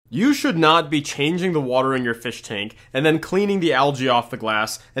You should not be changing the water in your fish tank and then cleaning the algae off the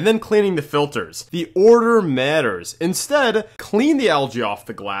glass and then cleaning the filters. The order matters. Instead, clean the algae off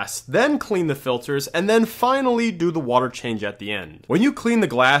the glass, then clean the filters, and then finally do the water change at the end. When you clean the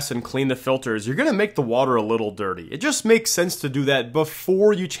glass and clean the filters, you're gonna make the water a little dirty. It just makes sense to do that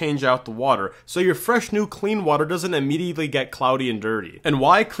before you change out the water, so your fresh new clean water doesn't immediately get cloudy and dirty. And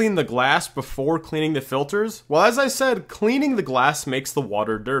why clean the glass before cleaning the filters? Well, as I said, cleaning the glass makes the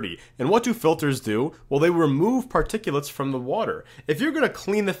water dirty. And what do filters do? Well, they remove particulates from the water. If you're going to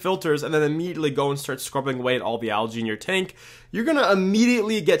clean the filters and then immediately go and start scrubbing away at all the algae in your tank, you're going to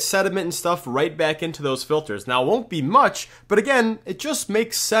immediately get sediment and stuff right back into those filters. Now, it won't be much, but again, it just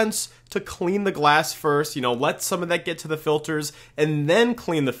makes sense to clean the glass first, let some of that get to the filters, and then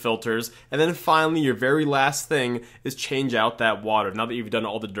clean the filters, and then finally, your very last thing is change out that water, now that you've done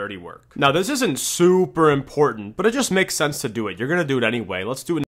all the dirty work. Now, this isn't super important, but it just makes sense to do it. You're gonna do it anyway. Let's do it.